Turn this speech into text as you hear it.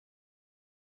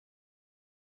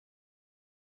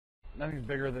nothing's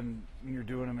bigger than when you're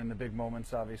doing them in the big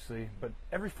moments, obviously. But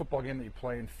every football game that you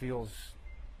play in feels,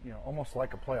 almost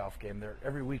like a playoff game.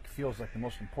 Every week feels like the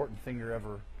most important thing you're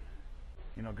ever,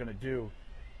 going to do.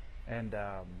 And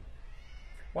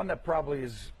one that probably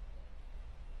is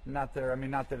not there. I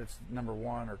mean, not that it's number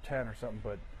 1 or 10 or something,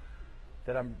 but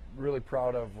that I'm really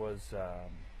proud of was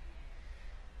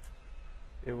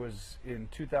it was in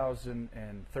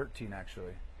 2013,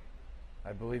 actually.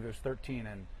 I believe it was 13,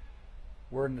 and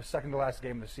we're in the second to last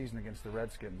game of the season against the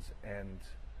Redskins, and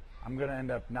I'm going to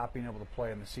end up not being able to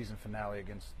play in the season finale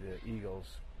against the Eagles.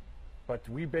 But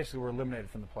we basically were eliminated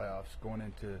from the playoffs going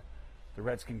into the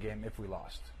Redskin game if we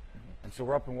lost. Mm-hmm. And so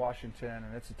we're up in Washington,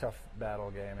 and it's a tough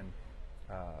battle game. And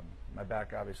my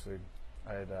back, obviously,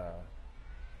 I had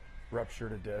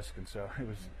ruptured a disc, and so it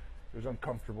was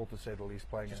uncomfortable, to say the least,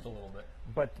 playing just it. a little bit.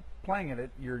 But playing in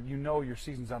it, your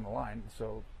season's on the line.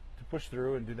 So to push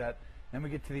through and do that, then we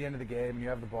get to the end of the game, and you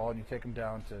have the ball, and you take them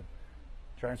down to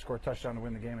try and score a touchdown to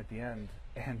win the game at the end.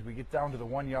 And we get down to the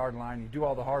 1 yard line. You do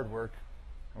all the hard work,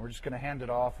 and we're just going to hand it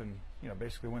off and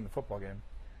basically win the football game.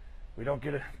 We don't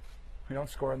get it. We don't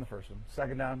score on the first one.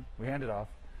 Second down, we hand it off.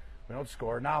 We don't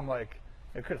score. Now I'm like,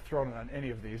 I could have thrown it on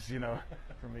any of these,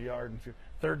 from a yard. And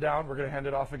third down, we're going to hand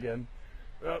it off again.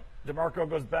 DeMarco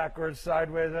goes backwards,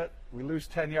 sideways. We lose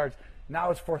 10 yards.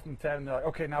 Now it's 4th and 10. And they're like,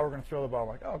 okay, now we're going to throw the ball. I'm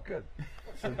like, oh, good.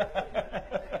 So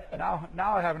now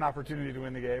I have an opportunity to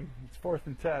win the game. It's 4th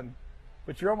and 10.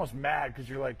 But you're almost mad because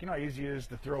you're like, how easy it is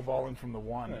to throw a ball in from the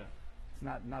 1. Yeah.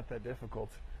 It's not that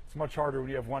difficult. It's much harder when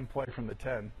you have one play from the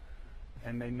 10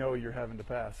 and they know you're having to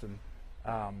pass. And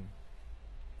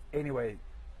anyway,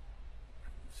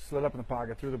 slid up in the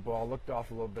pocket, threw the ball, looked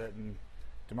off a little bit, and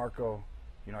DeMarco,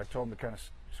 I told him to kind of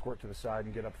squirt to the side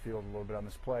and get upfield a little bit on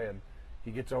this play, and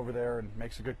he gets over there and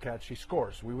makes a good catch. He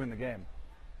scores. We win the game.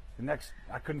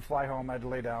 I couldn't fly home. I had to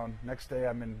lay down. Next day,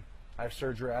 I have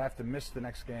surgery. I have to miss the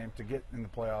next game to get in the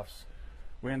playoffs.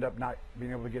 We end up not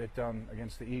being able to get it done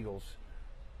against the Eagles.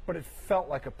 But it felt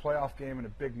like a playoff game and a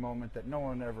big moment that no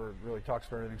one ever really talks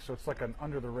about anything. So it's like an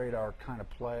under-the-radar kind of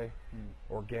play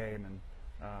or game, and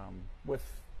with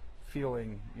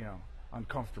feeling,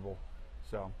 uncomfortable.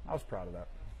 So I was proud of that.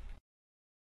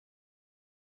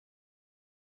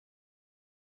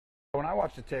 When I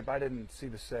watched the tape, I didn't see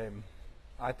the same.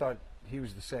 I thought he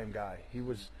was the same guy. He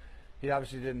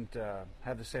obviously didn't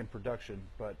have the same production,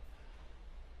 but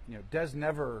Dez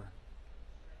never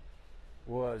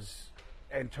was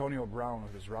Antonio Brown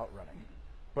with his route running.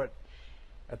 But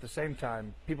at the same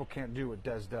time, people can't do what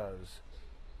Dez does,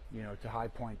 to high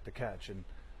point the catch. And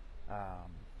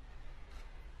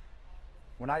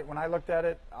when I looked at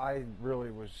it, I really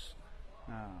was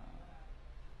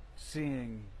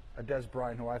seeing a Dez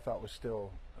Bryant who I thought was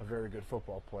still a very good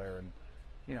football player. And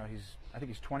I think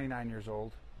he's 29 years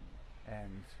old,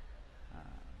 and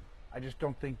I just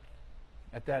don't think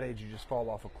at that age you just fall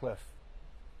off a cliff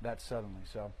that suddenly.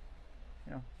 So,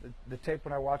 the tape,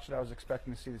 when I watched it, I was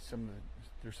expecting to see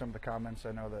through some of the comments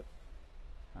I know that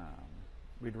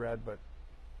we'd read, but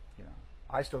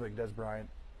I still think Dez Bryant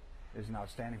is an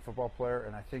outstanding football player,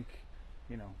 and I think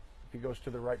if he goes to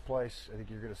the right place, I think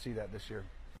you're going to see that this year.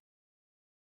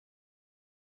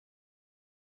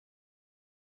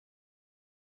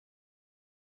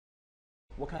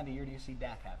 What kind of year do you see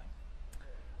Dak having?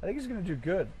 I think he's going to do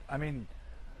good. I mean,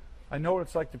 I know what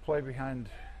it's like to play behind,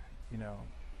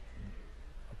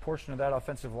 a portion of that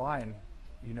offensive line.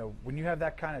 When you have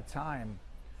that kind of time,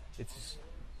 it's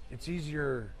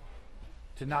easier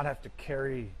to not have to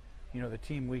carry, the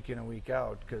team week in and week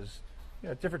out, because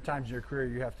at different times in your career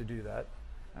you have to do that.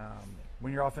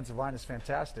 When your offensive line is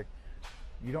fantastic,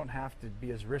 you don't have to be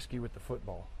as risky with the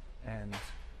football. And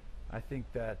I think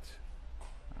that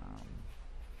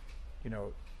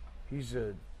he's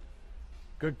a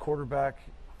good quarterback.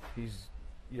 He's,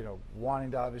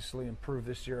 wanting to obviously improve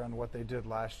this year on what they did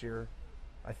last year.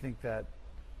 I think that,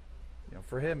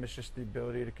 for him, it's just the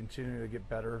ability to continue to get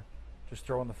better, just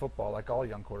throwing the football like all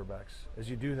young quarterbacks. As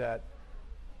you do that,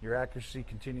 your accuracy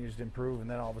continues to improve, and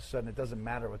then all of a sudden it doesn't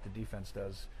matter what the defense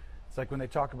does. It's like when they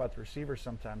talk about the receivers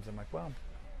sometimes, I'm like, well,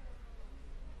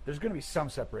 there's going to be some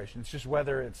separation. It's just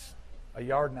whether it's a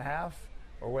yard and a half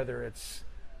or whether it's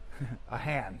a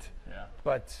hand. Yeah.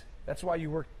 But that's why you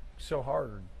work so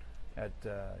hard at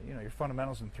your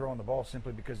fundamentals and throwing the ball,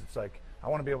 simply because it's like, I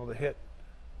want to be able to hit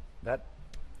that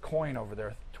coin over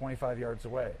there 25 yards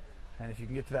away. And if you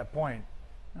can get to that point,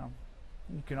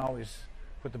 you can always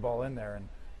put the ball in there.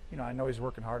 And I know he's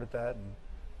working hard at that, and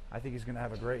I think he's going to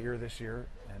have a great year this year.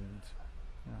 And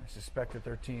I suspect that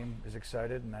their team is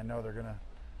excited, and I know they're going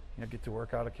to get to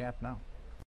work out of camp now.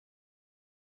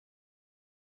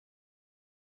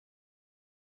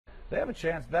 They have a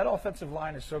chance. That offensive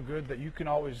line is so good that you can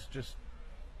always just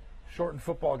shorten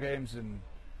football games and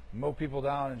mow people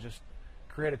down and just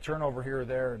create a turnover here or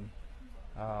there. And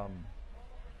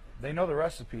they know the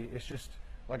recipe. It's just,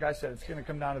 like I said, it's going to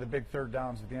come down to the big third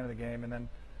downs at the end of the game. And then,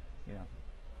 you know,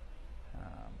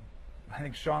 I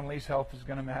think Sean Lee's health is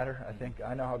going to matter.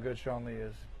 I know how good Sean Lee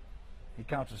is. He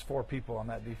counts as 4 people on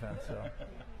that defense. So,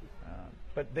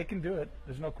 but they can do it.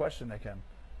 There's no question they can.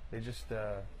 They just,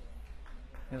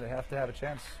 they have to have a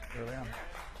chance early on.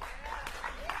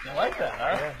 I like that,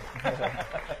 huh? Yeah.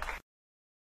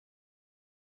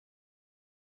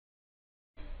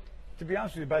 To be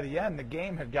honest with you, by the end, the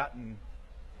game had gotten,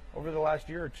 over the last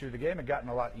year or two, the game had gotten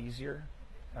a lot easier.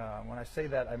 When I say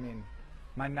that, I mean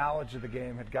my knowledge of the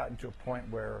game had gotten to a point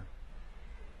where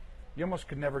you almost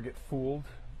could never get fooled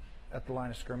at the line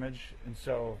of scrimmage. And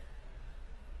so,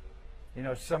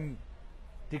 some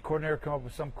D coordinator come up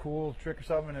with some cool trick or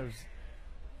something, and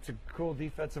it's a cool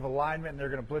defensive alignment, and they're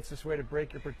going to blitz this way to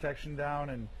break your protection down.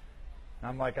 And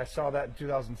I'm like, I saw that in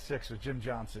 2006 with Jim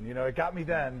Johnson. It got me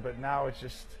then, but now it's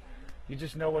just, you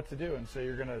just know what to do. And so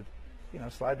you're going to,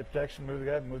 slide the protection, move the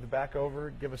guy, move the back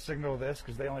over, give a signal of this,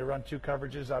 because they only run 2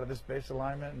 coverages out of this base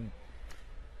alignment. And,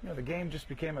 the game just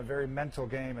became a very mental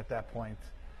game at that point.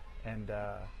 And,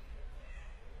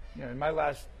 in my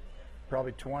last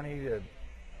probably 20 to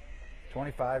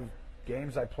 25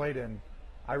 games I played in,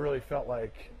 I really felt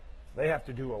like they have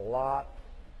to do a lot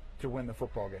to win the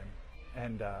football game.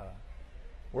 And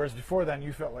whereas before then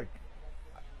you felt like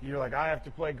you're like, I have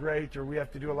to play great, or we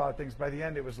have to do a lot of things. By the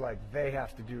end it was like they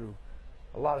have to do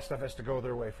a lot of stuff, has to go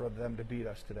their way for them to beat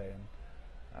us today.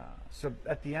 And so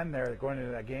at the end there, going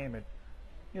into that game,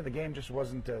 the game just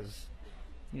wasn't as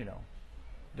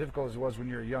difficult as it was when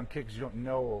you're a young kid, because you don't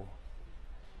know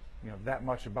that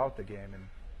much about the game. And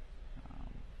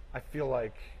I feel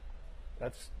like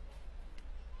that's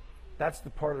the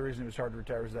part of the reason it was hard to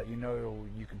retire, is that you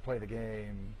can play the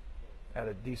game at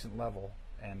a decent level.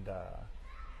 And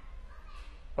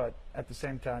but at the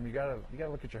same time, you gotta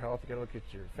look at your health, you gotta look at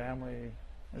your family.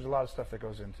 There's a lot of stuff that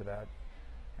goes into that,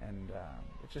 and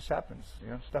it just happens.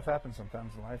 Stuff happens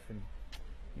sometimes in life, and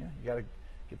you gotta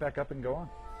get back up and go on.